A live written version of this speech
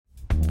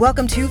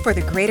Welcome to For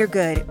the Greater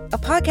Good, a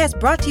podcast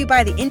brought to you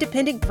by the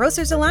Independent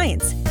Grocers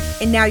Alliance.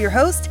 And now your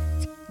host,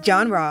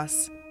 John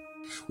Ross.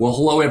 Well,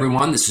 hello,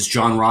 everyone. This is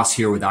John Ross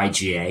here with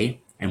IGA,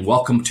 and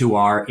welcome to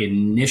our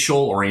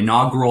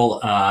inaugural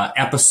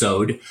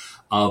episode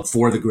of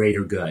For the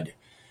Greater Good.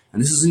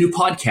 And this is a new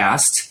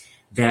podcast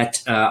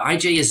that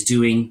IGA is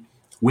doing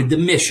with the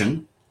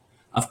mission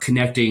of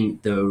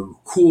connecting the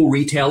cool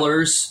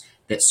retailers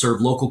that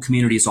serve local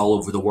communities all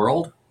over the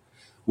world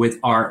with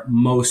our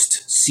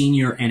most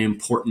senior and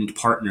important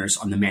partners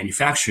on the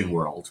manufacturing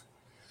world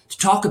to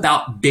talk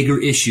about bigger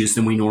issues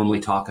than we normally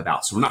talk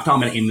about. So we're not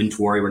talking about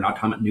inventory, we're not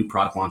talking about new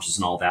product launches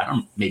and all that,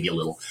 or maybe a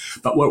little.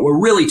 But what we're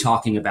really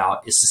talking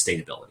about is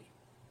sustainability.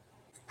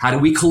 How do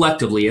we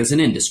collectively as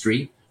an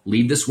industry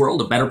leave this world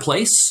a better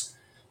place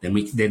than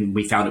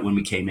we found it when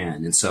we came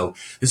in? And so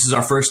this is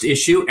our first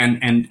issue,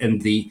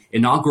 and the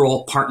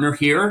inaugural partner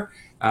here,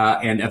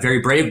 and a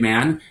very brave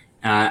man,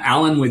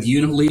 Alan with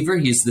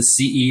Unilever. He's the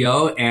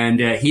CEO, and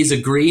he's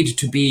agreed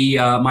to be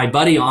my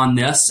buddy on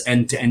this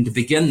and to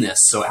begin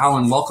this. So,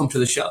 Alan, welcome to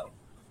the show.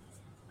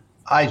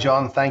 Hi,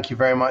 John. Thank you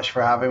very much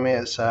for having me.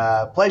 It's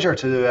a pleasure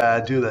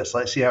to do this.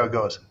 Let's see how it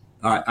goes.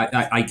 All right,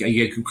 I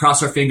can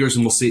cross our fingers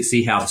and we'll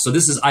see how. So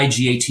this is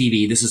IGA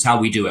TV. This is how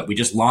we do it. We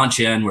just launch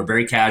in. We're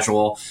very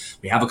casual.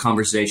 We have a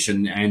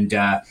conversation, and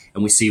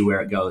we see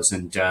where it goes.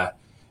 And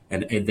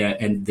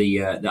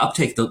the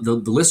uptake, the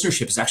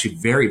listenership is actually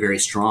very, very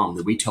strong.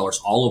 The retailers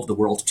all over the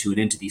world tune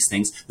into these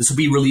things. This will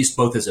be released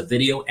both as a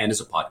video and as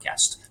a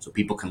podcast, so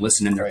people can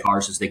listen in their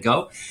cars as they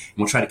go. And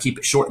we'll try to keep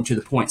it short and to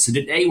the point. So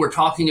today we're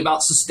talking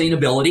about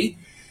sustainability,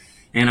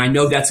 and I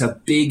know that's a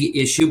big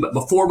issue. But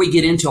before we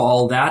get into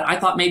all that, I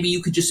thought maybe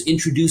you could just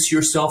introduce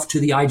yourself to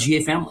the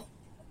IGA family.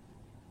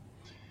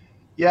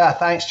 Yeah,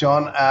 thanks,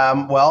 John.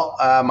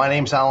 My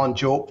name's Alan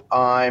Jope.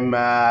 I'm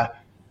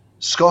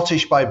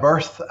Scottish by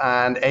birth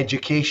and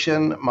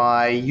education.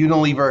 My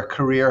Unilever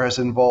career has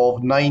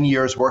involved 9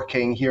 years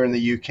working here in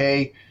the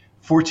UK,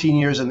 14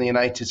 years in the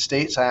United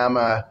States. I am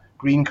a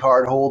green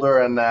card holder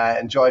and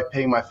enjoy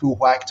paying my full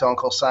whack to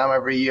Uncle Sam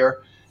every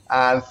year.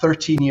 And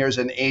 13 years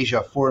in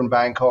Asia, 4 in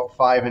Bangkok,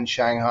 5 in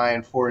Shanghai,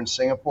 and 4 in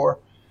Singapore.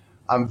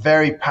 I'm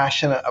very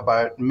passionate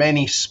about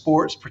many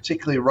sports,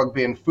 particularly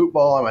rugby and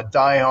football. I'm a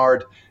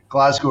diehard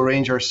Glasgow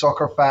Rangers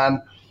soccer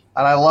fan.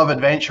 And I love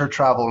adventure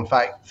travel. In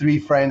fact, 3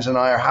 friends and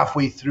I are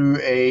halfway through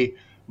a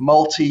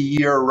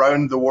multi-year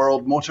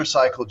round-the-world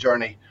motorcycle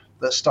journey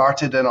that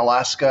started in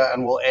Alaska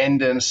and will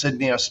end in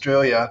Sydney,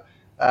 Australia,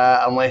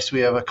 unless we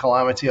have a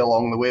calamity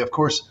along the way. Of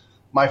course,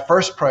 my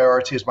first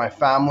priority is my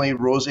family,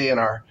 Rosie, and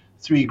our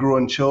 3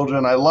 grown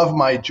children. I love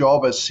my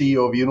job as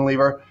CEO of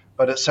Unilever,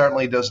 but it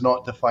certainly does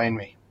not define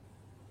me.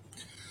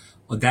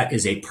 Well, that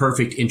is a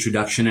perfect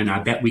introduction, and I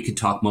bet we could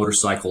talk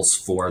motorcycles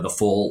for the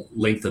full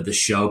length of the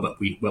show, but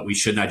we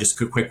shouldn't.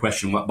 Just a quick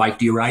question. What bike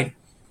do you ride?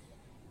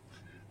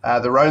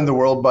 The Round the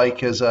World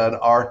bike is an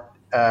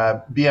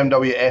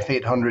BMW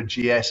F800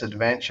 GS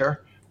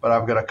Adventure, but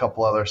I've got a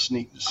couple other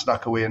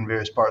snuck away in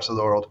various parts of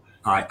the world.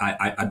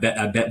 I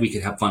bet we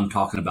could have fun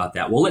talking about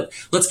that. Well,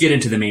 let's get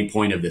into the main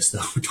point of this, though.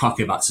 We're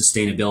talking about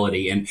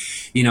sustainability. And,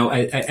 you know,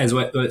 as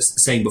I was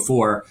saying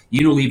before,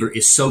 Unilever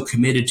is so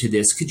committed to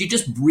this. Could you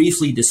just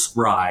briefly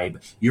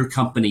describe your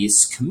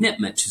company's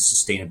commitment to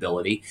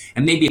sustainability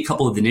and maybe a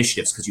couple of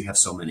initiatives, because you have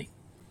so many?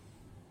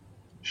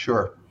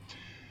 Sure.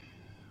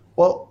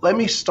 Well, let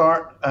me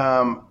start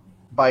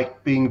by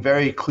being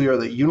very clear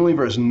that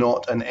Unilever is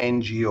not an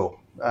NGO.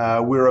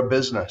 We're a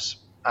business.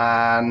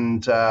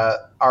 And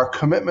our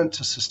commitment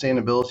to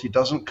sustainability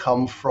doesn't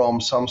come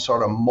from some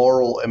sort of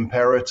moral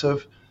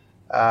imperative.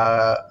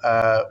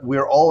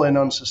 We're all in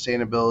on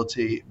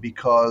sustainability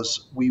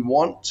because we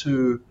want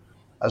to,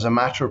 as a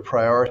matter of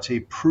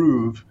priority,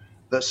 prove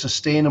that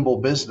sustainable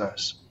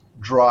business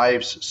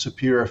drives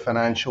superior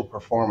financial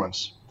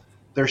performance.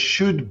 There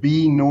should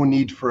be no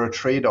need for a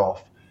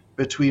trade-off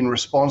between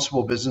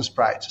responsible business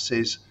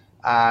practices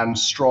and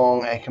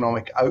strong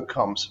economic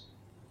outcomes.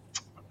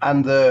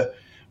 And the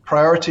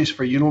priorities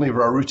for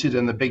Unilever are rooted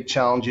in the big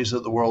challenges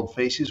that the world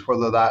faces,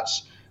 whether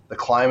that's the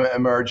climate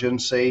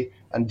emergency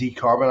and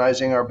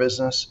decarbonizing our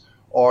business,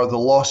 or the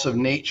loss of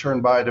nature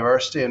and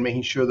biodiversity and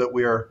making sure that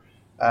we're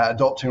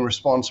adopting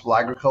responsible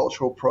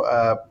agricultural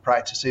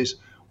practices,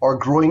 or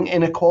growing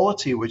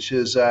inequality, which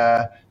is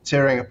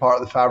tearing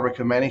apart the fabric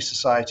of many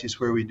societies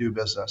where we do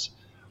business.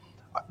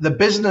 The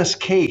business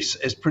case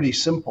is pretty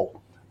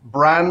simple.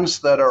 Brands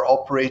that are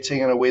operating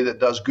in a way that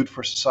does good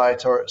for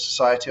society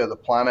or the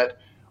planet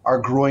are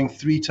growing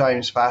 3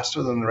 times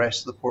faster than the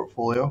rest of the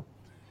portfolio.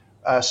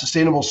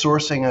 Sustainable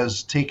sourcing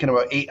has taken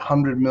about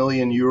 800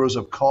 million euros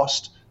of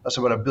cost. That's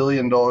about $1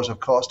 billion of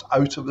cost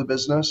out of the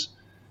business.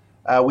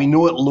 We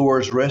know it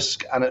lowers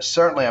risk, and it's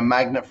certainly a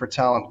magnet for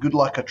talent. Good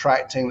luck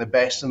attracting the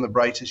best and the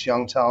brightest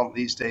young talent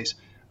these days,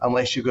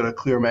 unless you've got a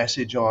clear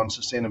message on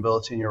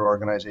sustainability in your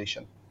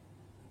organization.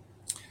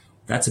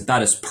 That's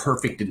about as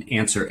perfect an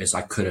answer as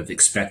I could have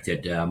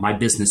expected. My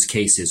business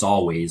case is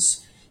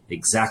always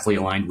exactly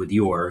aligned with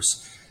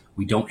yours.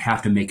 We don't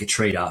have to make a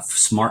trade-off.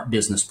 Smart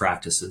business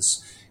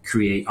practices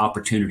create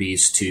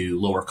opportunities to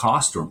lower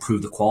cost or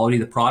improve the quality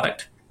of the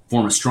product,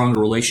 form a stronger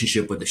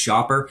relationship with the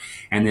shopper.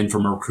 And then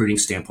from a recruiting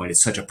standpoint,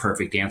 it's such a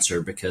perfect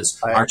answer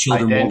because our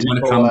children won't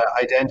want to come.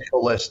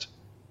 Identical list.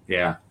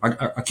 Yeah,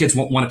 our kids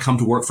won't want to come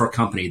to work for a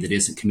company that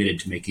isn't committed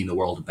to making the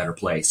world a better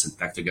place. In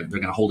fact, they're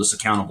going to hold us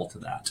accountable to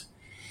that.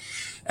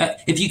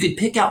 If you could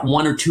pick out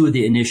one or two of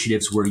the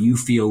initiatives where you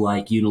feel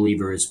like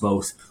Unilever is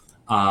both,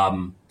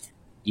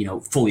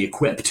 fully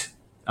equipped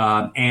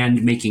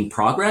and making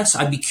progress,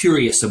 I'd be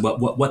curious of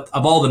what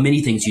of all the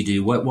many things you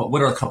do,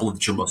 what are a couple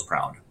that you're most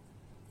proud?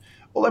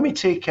 Well, let me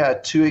take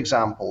two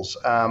examples.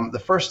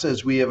 The first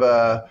is we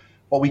have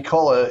what we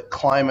call a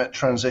climate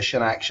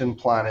transition action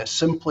plan. It's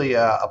simply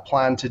a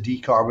plan to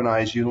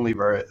decarbonize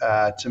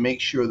Unilever to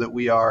make sure that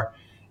we are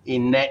a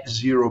net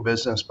zero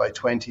business by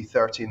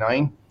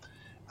 2039.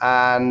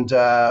 And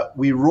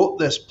we wrote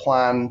this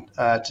plan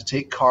to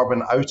take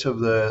carbon out of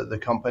the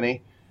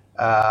company,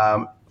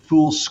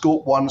 full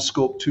scope 1,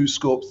 scope 2,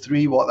 scope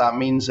 3. What that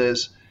means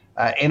is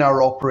in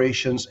our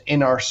operations,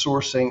 in our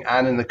sourcing,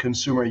 and in the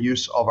consumer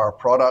use of our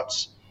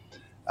products.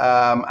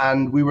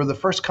 And we were the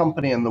first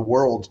company in the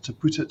world to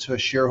put it to a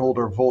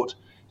shareholder vote.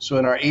 So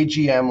in our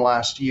AGM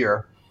last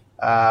year,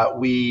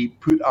 we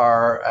put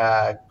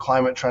our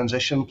climate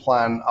transition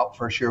plan up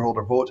for a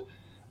shareholder vote.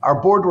 Our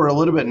board were a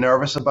little bit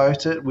nervous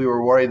about it. We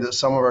were worried that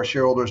some of our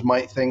shareholders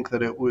might think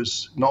that it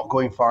was not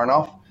going far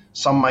enough.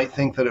 Some might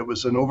think that it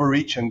was an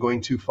overreach and going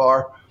too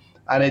far.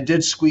 And it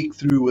did squeak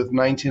through with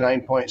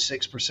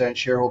 99.6%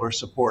 shareholder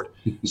support.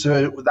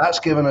 So that's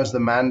given us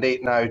the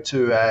mandate now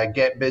to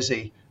get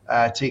busy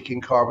taking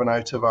carbon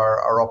out of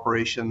our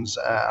operations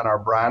and our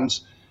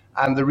brands.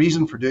 And the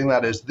reason for doing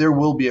that is there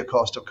will be a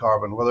cost of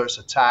carbon, whether it's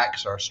a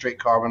tax or a straight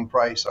carbon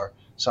price or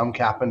some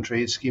cap and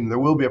trade scheme, there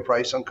will be a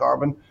price on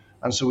carbon.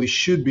 And so we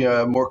should be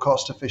a more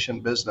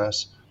cost-efficient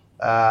business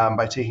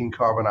by taking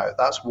carbon out.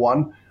 That's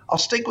one. I'll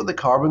stick with the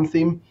carbon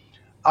theme.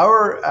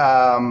 Our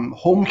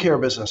home care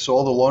business, so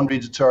all the laundry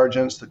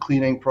detergents, the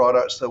cleaning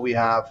products that we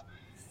have,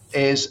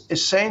 is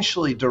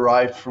essentially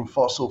derived from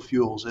fossil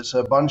fuels. It's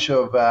a bunch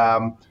of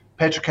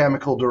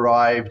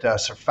petrochemical-derived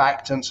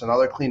surfactants and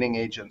other cleaning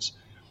agents.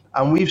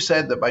 And we've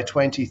said that by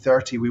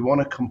 2030, we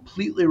want to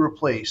completely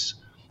replace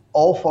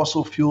all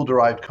fossil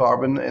fuel-derived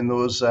carbon in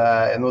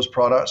those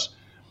products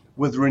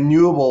with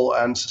renewable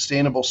and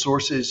sustainable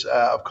sources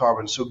of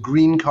carbon. So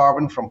green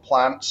carbon from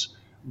plants,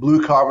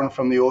 blue carbon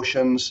from the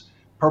oceans,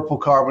 purple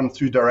carbon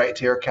through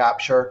direct air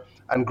capture,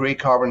 and gray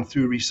carbon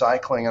through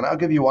recycling. And I'll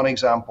give you one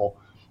example.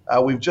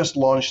 We've just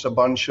launched a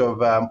bunch of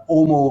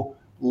Omo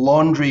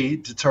laundry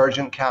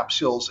detergent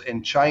capsules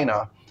in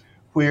China,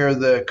 where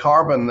the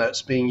carbon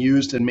that's being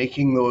used in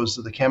making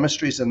the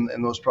chemistries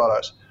in those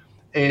products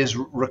is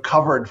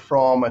recovered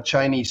from a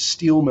Chinese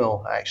steel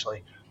mill,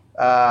 actually.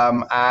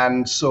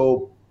 And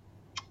so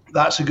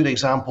that's a good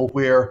example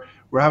where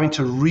we're having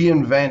to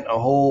reinvent a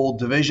whole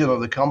division of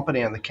the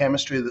company and the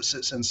chemistry that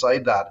sits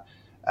inside that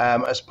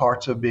as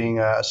part of being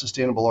a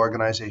sustainable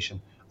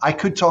organization. I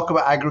could talk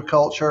about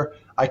agriculture.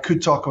 I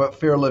could talk about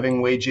fair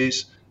living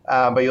wages,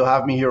 but you'll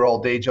have me here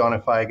all day, John,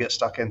 if I get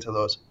stuck into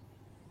those.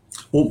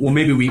 Well,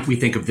 maybe we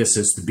think of this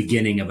as the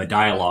beginning of a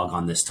dialogue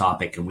on this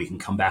topic, and we can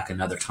come back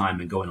another time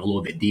and go in a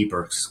little bit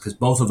deeper, because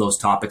both of those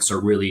topics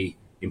are really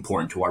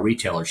important to our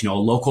retailers. A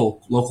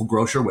local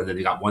grocer, whether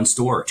they got one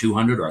store or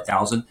 200 or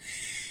 1,000,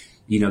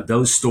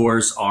 those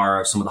stores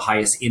are some of the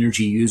highest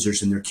energy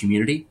users in their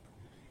community.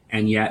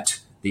 And yet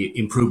the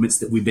improvements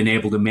that we've been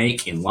able to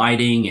make in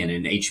lighting and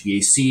in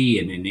HVAC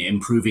and in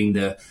improving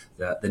the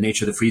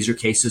nature of the freezer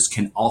cases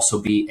can also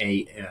be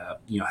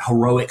a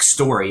heroic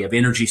story of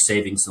energy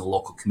savings in the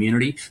local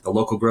community. The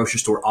local grocery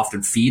store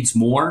often feeds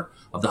more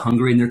of the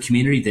hungry in their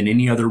community than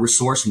any other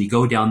resource, and you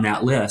go down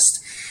that list.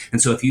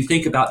 And so if you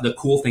think about the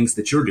cool things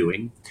that you're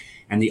doing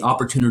and the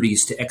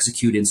opportunities to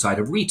execute inside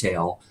of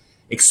retail,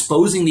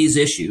 exposing these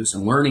issues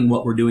and learning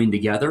what we're doing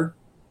together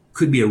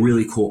could be a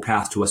really cool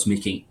path to us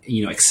making,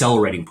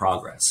 accelerating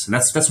progress. And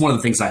that's one of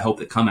the things I hope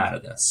that come out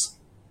of this.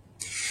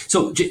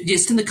 So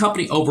just in the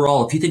company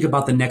overall, if you think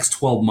about the next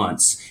 12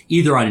 months,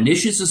 either on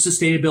initiatives of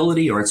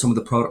sustainability or on some of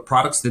the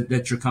products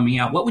that you're coming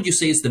out, what would you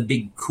say is the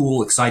big,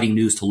 cool, exciting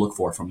news to look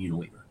for from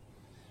Unilever?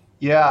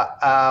 Yeah.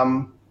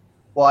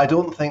 Well, I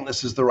don't think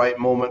this is the right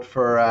moment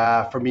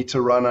for me to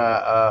run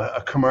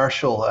a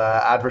commercial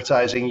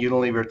advertising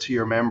Unilever to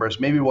your members.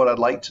 Maybe what I'd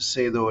like to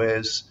say, though,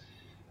 is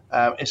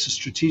it's a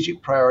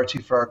strategic priority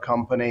for our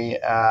company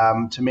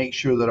to make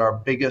sure that our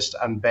biggest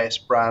and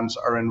best brands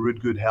are in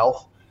good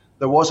health.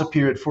 There was a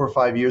period 4 or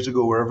 5 years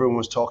ago where everyone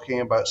was talking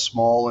about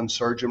small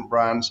insurgent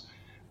brands,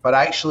 but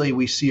actually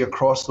we see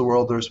across the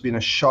world there's been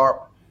a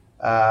sharp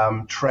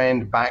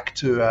trend back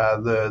to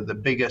the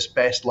biggest,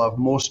 best loved,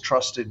 most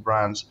trusted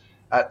brands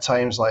at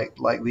times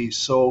like these.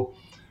 So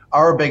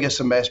our biggest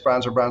and best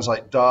brands are brands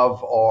like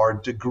Dove or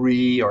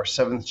Degree or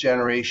Seventh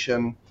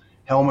Generation,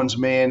 Hellmann's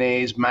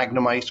Mayonnaise,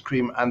 Magnum Ice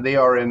Cream, and they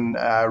are in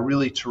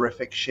really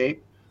terrific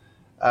shape.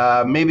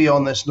 Maybe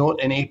on this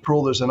note, in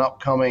April, there's an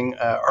upcoming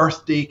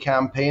Earth Day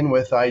campaign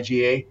with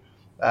IGA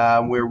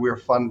where we're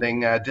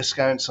funding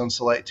discounts on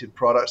selected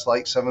products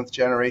like Seventh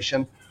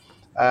Generation.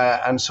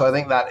 And so I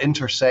think that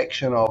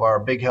intersection of our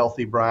big,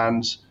 healthy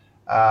brands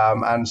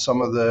and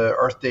some of the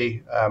Earth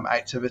Day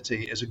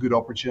activity is a good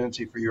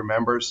opportunity for your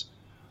members.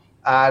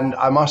 And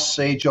I must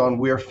say, John,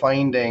 we're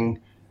finding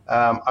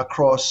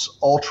across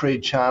all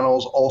trade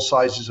channels, all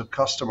sizes of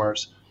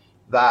customers,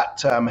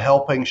 that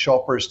helping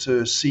shoppers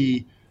to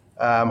see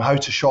how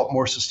to shop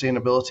more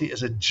sustainability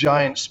is a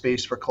giant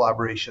space for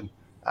collaboration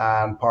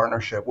and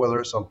partnership, whether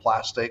it's on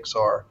plastics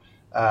or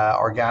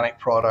organic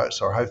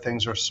products or how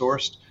things are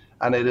sourced.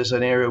 And it is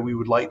an area we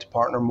would like to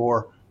partner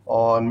more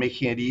on,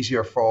 making it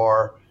easier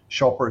for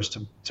shoppers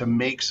to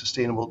make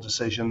sustainable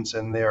decisions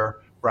in their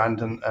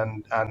brand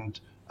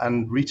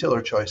and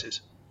retailer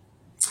choices.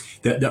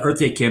 The Earth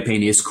Day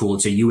campaign is cool.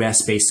 It's a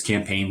U.S.-based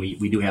campaign.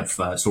 We do have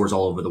stores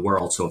all over the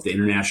world. So if the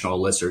international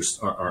listeners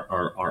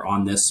are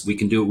on this, we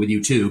can do it with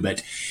you too.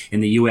 But in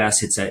the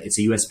U.S., it's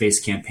a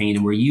U.S.-based campaign,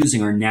 and we're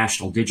using our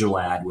national digital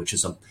ad, which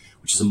is a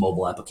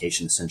mobile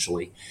application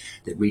essentially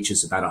that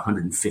reaches about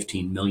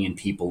 115 million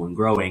people and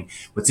growing.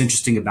 What's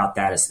interesting about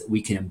that is that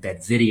we can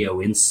embed video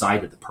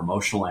inside of the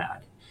promotional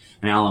ad.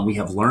 And Alan, we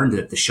have learned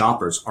that the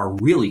shoppers are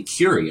really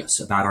curious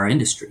about our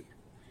industry.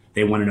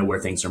 They want to know where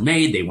things are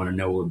made. They want to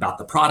know about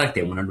the product.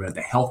 They want to know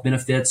the health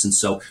benefits. And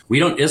so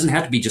it doesn't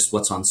have to be just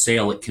what's on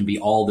sale. It can be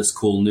all this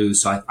cool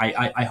news. So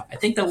I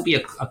think that will be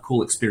a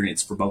cool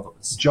experience for both of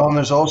us. John,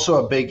 there's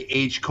also a big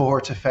age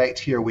cohort effect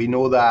here. We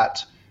know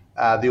that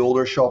the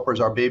older shoppers,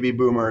 our baby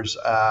boomers,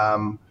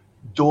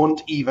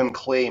 don't even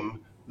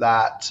claim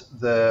that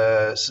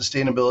the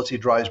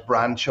sustainability drives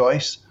brand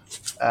choice.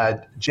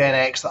 Gen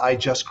X that I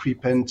just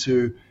creep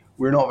into,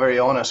 we're not very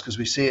honest because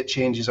we say it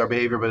changes our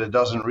behavior, but it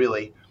doesn't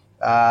really.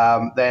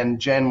 Then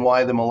Gen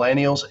Y, the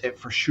millennials, it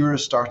for sure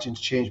is starting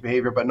to change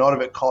behavior, but not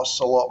if it costs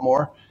a lot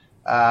more.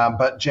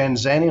 But Gen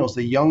Zennials,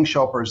 the young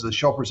shoppers, the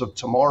shoppers of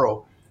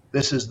tomorrow,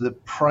 this is the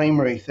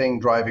primary thing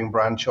driving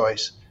brand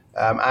choice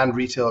and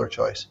retailer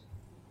choice.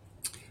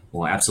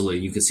 Well,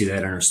 absolutely. You can see that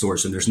in our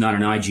stores. And there's not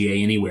an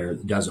IGA anywhere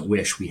that doesn't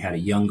wish we had a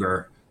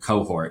younger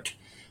cohort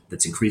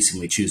that's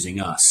increasingly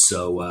choosing us.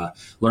 So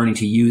learning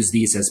to use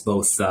these as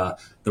both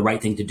the right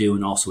thing to do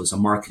and also as a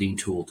marketing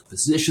tool to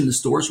position the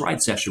stores right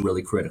is actually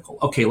really critical.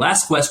 Okay,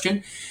 last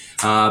question.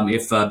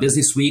 If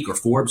Business Week or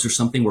Forbes or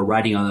something were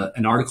writing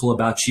an article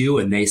about you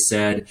and they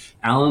said,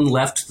 Alan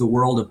left the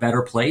world a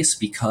better place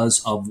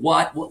because of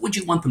what would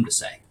you want them to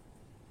say?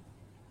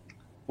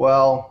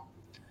 Well,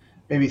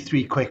 maybe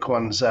three quick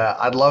ones.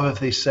 I'd love if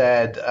they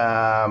said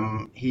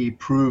he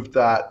proved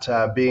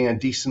that being a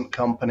decent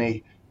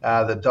company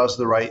that does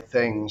the right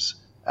things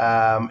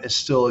is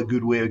still a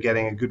good way of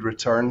getting a good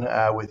return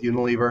with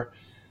Unilever.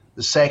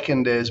 The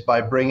second is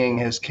by bringing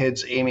his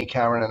kids, Amy,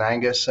 Cameron, and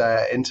Angus,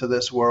 into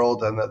this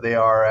world, and that they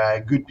are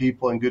good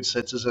people and good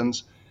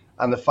citizens.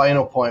 And the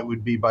final point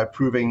would be by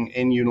proving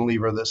in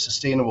Unilever that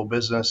sustainable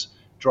business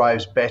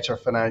drives better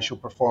financial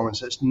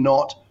performance. It's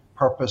not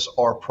purpose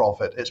or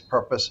profit. It's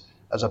purpose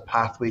as a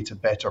pathway to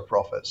better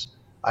profits.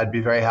 I'd be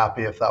very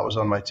happy if that was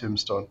on my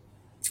tombstone.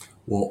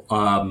 Well,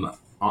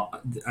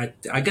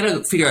 I got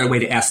to figure out a way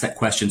to ask that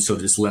question so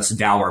that it's less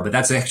dour, but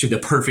that's actually the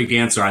perfect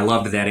answer. I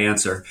loved that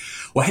answer.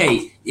 Well,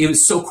 hey, it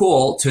was so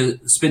cool to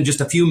spend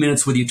just a few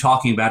minutes with you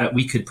talking about it.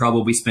 We could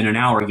probably spend an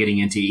hour getting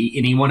into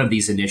any one of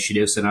these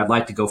initiatives, and I'd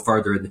like to go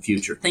further in the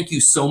future. Thank you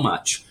so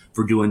much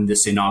for doing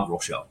this inaugural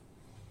show.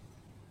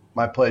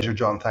 My pleasure,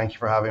 John. Thank you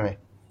for having me.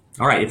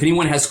 All right. If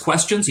anyone has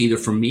questions, either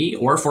for me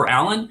or for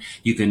Alan,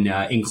 you can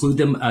include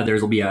them.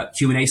 There'll be a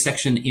Q&A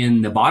section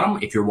in the bottom.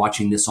 If you're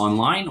watching this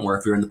online or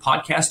if you're in the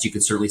podcast, you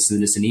can certainly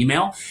send us an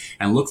email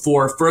and look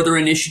for further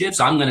initiatives.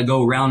 I'm going to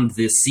go around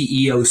the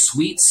CEO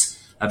suites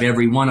of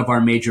every one of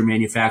our major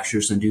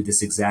manufacturers and do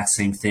this exact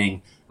same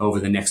thing over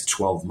the next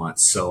 12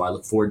 months. So I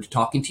look forward to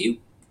talking to you,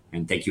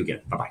 and thank you again.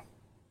 Bye-bye.